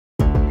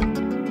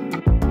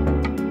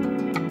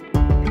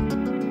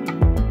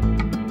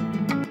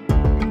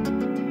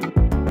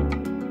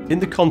In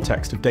the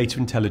context of data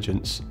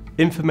intelligence,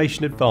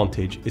 information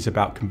advantage is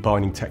about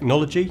combining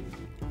technology,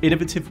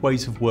 innovative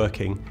ways of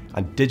working,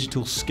 and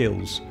digital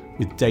skills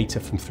with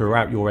data from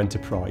throughout your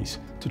enterprise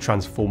to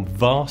transform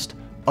vast,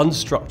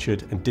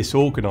 unstructured and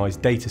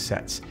disorganized data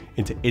sets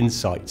into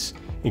insights,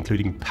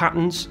 including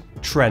patterns,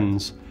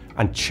 trends,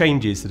 and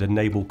changes that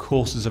enable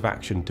courses of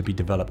action to be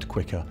developed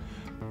quicker.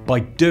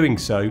 By doing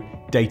so,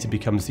 data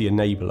becomes the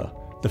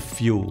enabler, the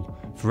fuel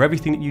for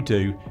everything that you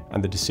do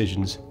and the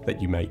decisions that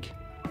you make.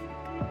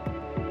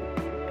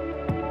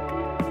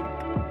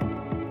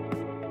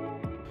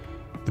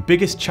 The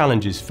biggest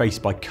challenges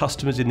faced by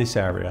customers in this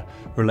area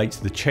relate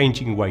to the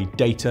changing way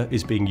data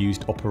is being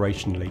used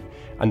operationally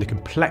and the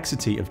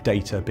complexity of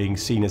data being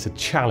seen as a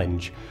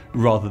challenge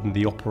rather than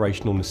the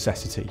operational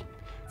necessity.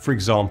 For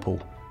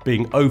example,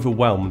 being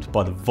overwhelmed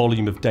by the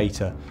volume of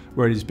data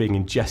where it is being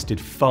ingested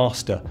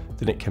faster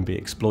than it can be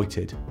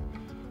exploited.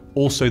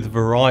 Also the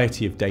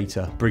variety of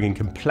data bringing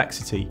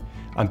complexity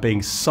and being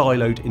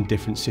siloed in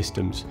different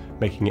systems,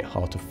 making it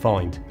hard to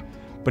find.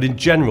 But in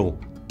general,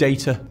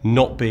 data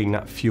not being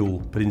that fuel,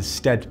 but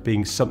instead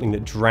being something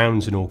that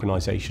drowns an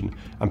organisation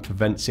and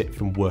prevents it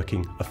from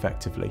working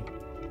effectively.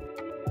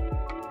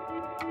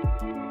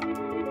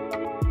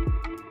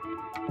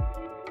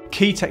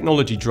 Key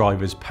technology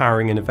drivers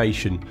powering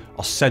innovation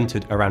are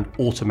centred around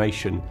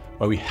automation,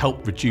 where we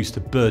help reduce the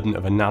burden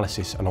of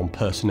analysis and on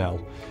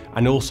personnel,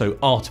 and also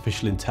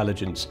artificial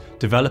intelligence,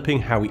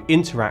 developing how we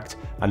interact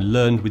and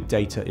learn with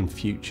data in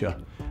future,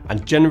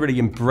 and generally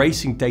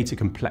embracing data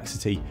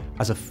complexity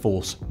as a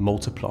force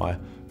multiplier.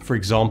 For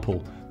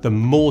example, the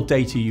more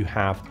data you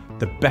have,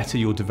 the better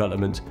your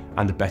development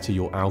and the better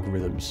your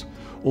algorithms.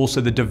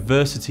 Also the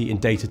diversity in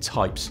data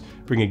types,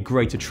 bringing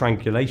greater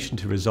triangulation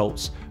to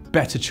results,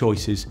 better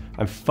choices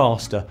and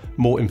faster,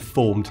 more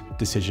informed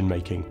decision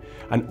making,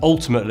 and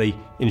ultimately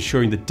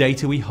ensuring the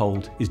data we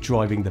hold is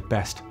driving the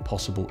best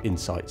possible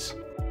insights.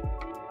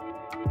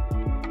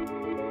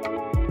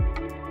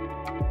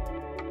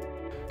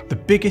 The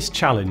biggest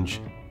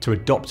challenge to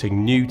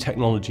adopting new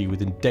technology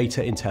within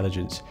data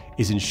intelligence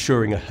is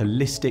ensuring a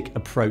holistic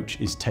approach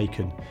is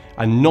taken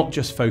and not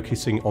just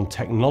focusing on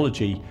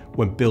technology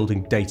when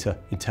building data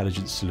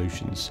intelligence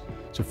solutions.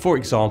 So for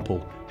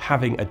example,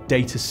 having a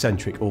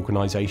data-centric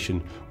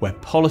organisation where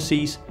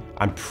policies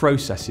and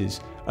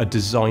processes are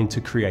designed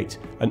to create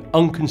an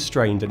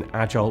unconstrained and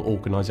agile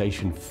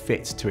organisation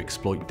fit to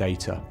exploit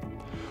data.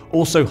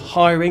 Also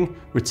hiring,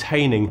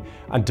 retaining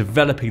and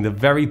developing the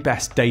very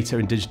best data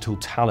and digital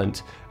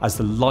talent as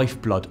the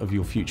lifeblood of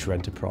your future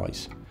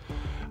enterprise.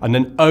 And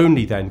then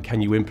only then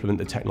can you implement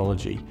the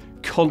technology,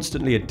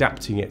 constantly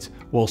adapting it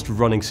whilst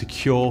running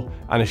secure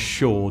and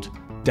assured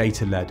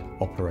data-led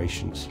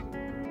operations.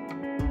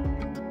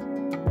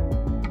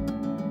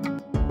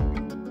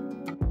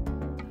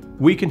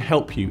 We can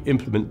help you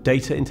implement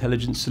data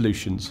intelligence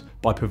solutions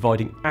by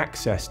providing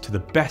access to the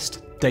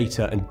best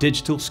data and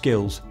digital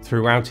skills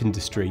throughout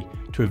industry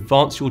to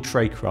advance your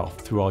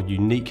tradecraft through our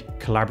unique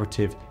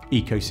collaborative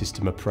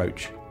ecosystem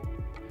approach.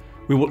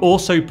 We will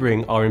also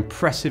bring our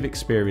impressive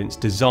experience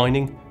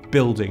designing,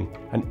 building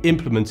and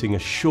implementing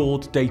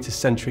assured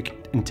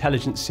data-centric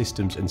intelligence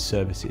systems and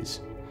services.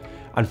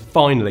 And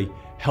finally,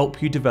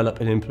 help you develop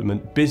and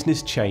implement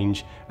business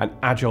change and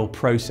agile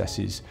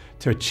processes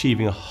to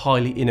achieving a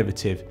highly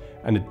innovative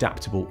and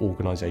adaptable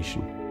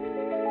organisation.